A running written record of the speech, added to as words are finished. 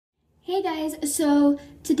Hey guys, so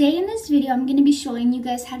today in this video I'm going to be showing you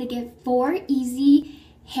guys how to get 4 easy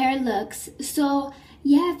hair looks. So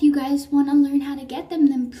yeah, if you guys want to learn how to get them,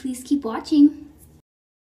 then please keep watching.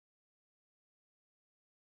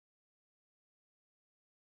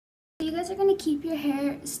 So you guys are going to keep your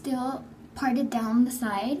hair still parted down the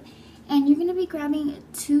side, and you're going to be grabbing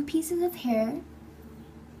 2 pieces of hair,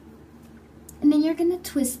 and then you're going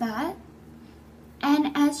to twist that,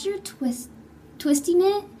 and as you're twisting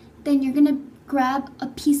it, then you're going to grab a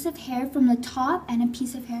piece of hair from the top and a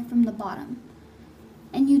piece of hair from the bottom.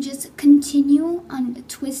 And you just continue on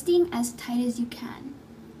twisting as tight as you can.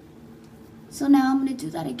 So now I'm going to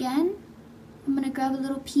do that again. I'm going to grab a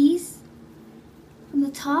little piece from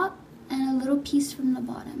the top and a little piece from the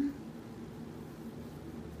bottom.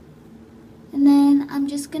 And then I'm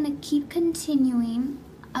just going to keep continuing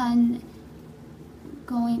and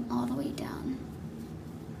going all the way down.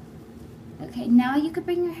 Okay, now you could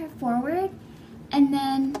bring your hair forward, and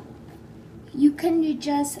then you can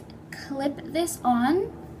just clip this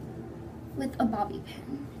on with a bobby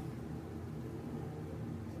pin.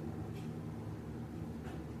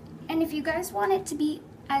 And if you guys want it to be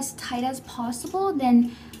as tight as possible,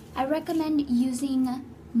 then I recommend using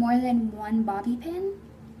more than one bobby pin.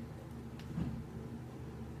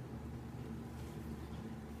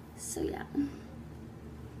 So yeah.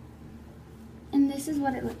 And this is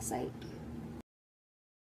what it looks like.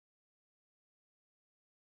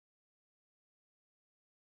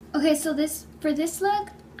 Okay, so for this look,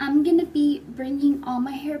 I'm gonna be bringing all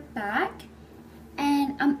my hair back,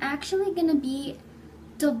 and I'm actually gonna be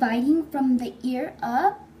dividing from the ear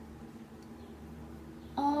up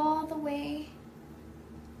all the way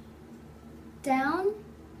down,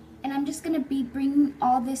 and I'm just gonna be bringing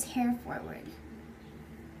all this hair forward,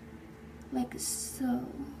 like so.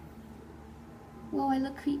 Whoa, I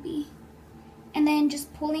look creepy. And then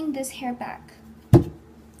just pulling this hair back.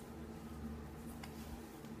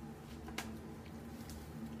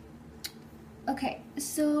 Okay,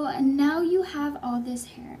 so now you have all this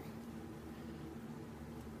hair.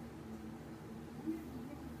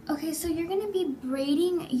 Okay, so you're gonna be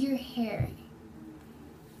braiding your hair.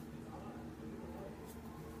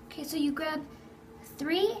 Okay, so you grab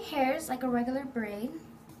 3 hairs like a regular braid,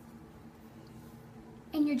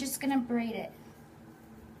 and you're just gonna braid it.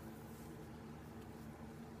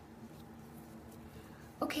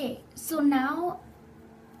 Okay, so now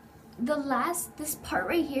this part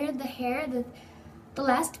right here, the hair, the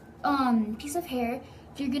last piece of hair,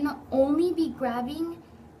 you're gonna only be grabbing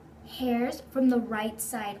hairs from the right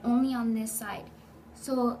side, only on this side.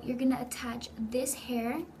 So you're gonna attach this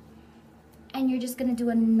hair, and you're just gonna do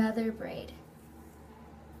another braid.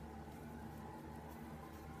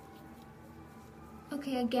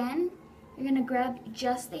 Okay, again, you're gonna grab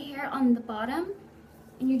just the hair on the bottom,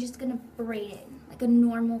 and you're just gonna braid it like a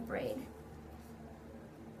normal braid.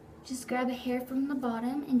 Just grab a hair from the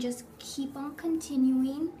bottom and just keep on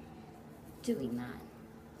continuing doing that.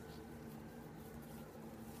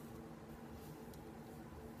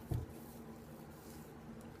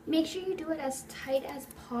 Make sure you do it as tight as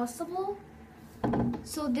possible.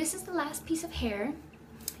 So this is the last piece of hair,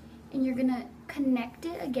 and you're gonna connect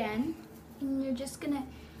it again, and you're just gonna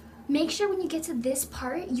make sure when you get to this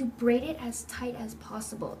part, you braid it as tight as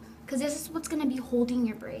possible, because this is what's gonna be holding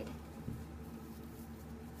your braid.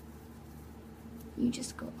 You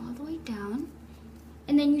just go all the way down,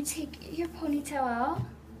 and then you take your ponytail out,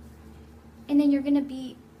 and then you're gonna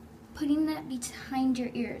be putting that behind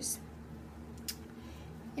your ears,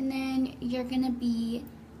 and then you're gonna be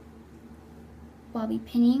bobby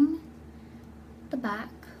pinning the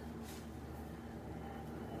back.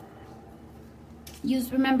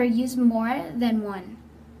 Remember, use more than one.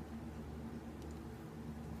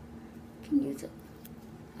 Can use it.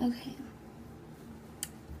 Okay.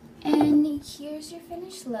 And here's your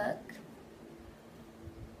finished look.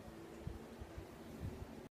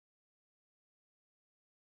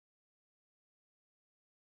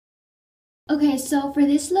 Okay, so for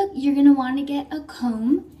this look, you're gonna want to get a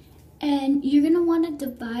comb, and you're gonna want to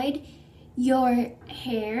divide your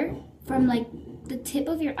hair from like the tip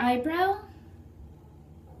of your eyebrow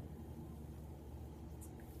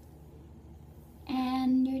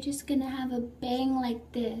and you're just gonna have a bang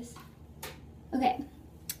like this. Okay.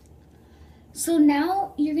 So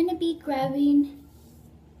now you're gonna be grabbing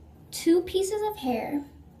 2 pieces of hair.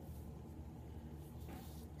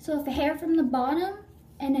 So a hair from the bottom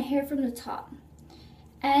and a hair from the top.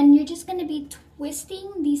 And you're just gonna be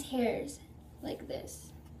twisting these hairs like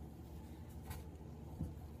this.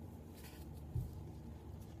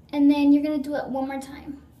 And then you're gonna do it one more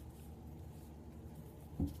time.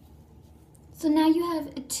 So now you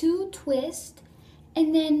have 2 twists,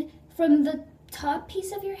 and then from the top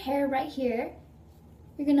piece of your hair right here,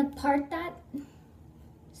 you're gonna part that,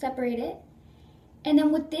 separate it, and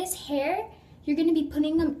then with this hair, you're gonna be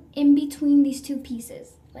putting them in between these 2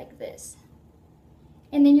 pieces, like this.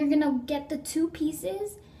 And then you're gonna get the 2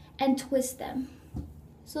 pieces and twist them.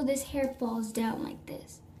 So this hair falls down like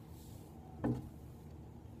this.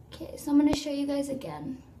 Okay, so I'm gonna show you guys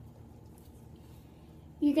again.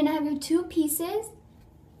 You're gonna have your 2 pieces.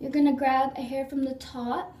 You're gonna grab a hair from the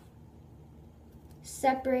top,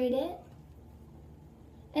 separate it,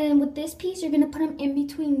 and then with this piece, you're gonna put them in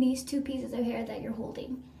between these 2 pieces of hair that you're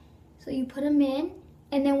holding. So you put them in,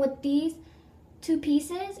 and then with these 2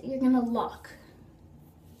 pieces, you're gonna lock.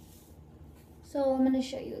 So I'm gonna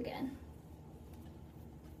show you again.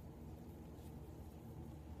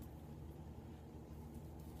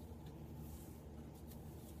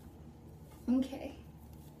 Okay.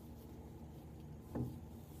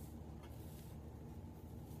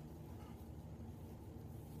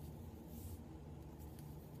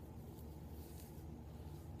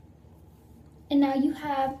 And now you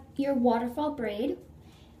have your waterfall braid.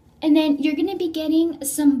 And then you're gonna be getting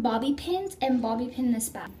some bobby pins and bobby pin this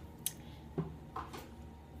back.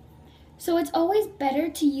 So it's always better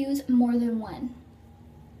to use more than one.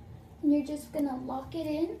 And you're just gonna lock it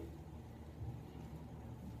in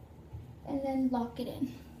and then lock it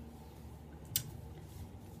in.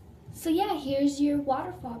 So yeah, here's your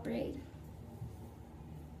waterfall braid.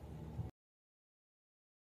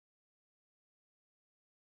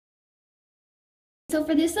 So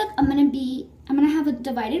for this look, I'm gonna have a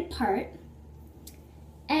divided part,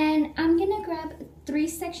 and I'm gonna grab 3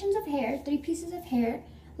 sections of hair, 3 pieces of hair,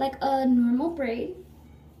 like a normal braid,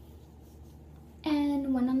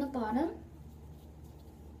 and one on the bottom.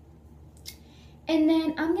 And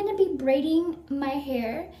then I'm gonna be braiding my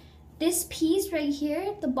hair. This piece right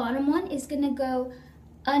here, the bottom one, is gonna go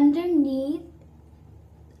underneath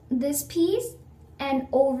this piece and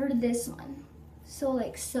over this one. So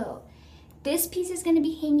like so. This piece is gonna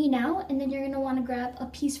be hanging out, and then you're gonna wanna grab a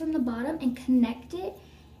piece from the bottom and connect it,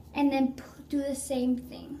 and then do the same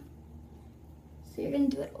thing. So you're gonna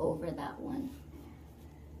do it over that one.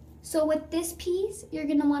 So with this piece, you're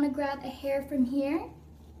gonna wanna grab a hair from here,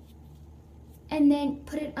 and then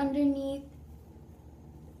put it underneath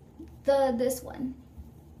this one.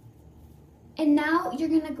 And now you're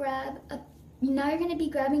gonna be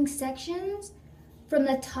grabbing sections from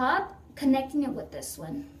the top, connecting it with this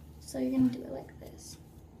one. So you're gonna do it like this.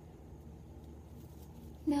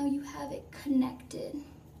 Now you have it connected.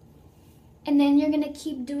 And then you're gonna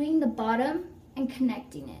keep doing the bottom and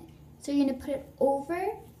connecting it. So you're gonna put it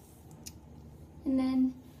over and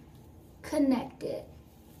then connect it.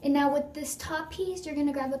 And now with this top piece, you're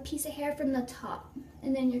gonna grab a piece of hair from the top,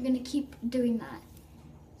 and then you're gonna keep doing that.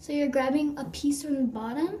 So you're grabbing a piece from the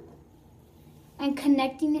bottom and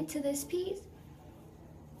connecting it to this piece.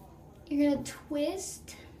 You're gonna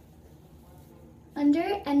twist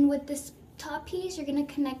under, and with this top piece, you're gonna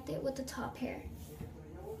connect it with the top hair.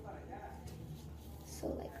 So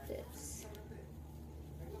like this.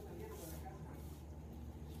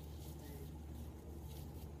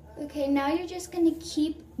 Okay, now you're just gonna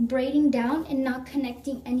keep braiding down and not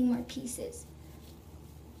connecting any more pieces.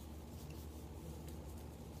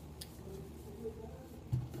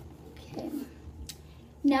 Okay,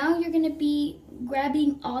 now you're gonna be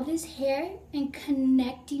grabbing all this hair and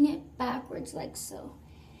connecting it backwards like so.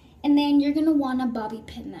 And then you're gonna wanna bobby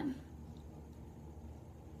pin them.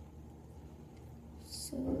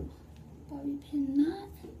 So bobby pin that.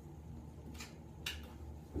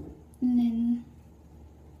 And then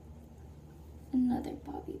another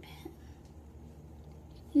bobby pin.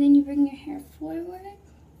 And then you bring your hair forward.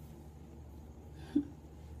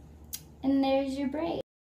 And there's your braid.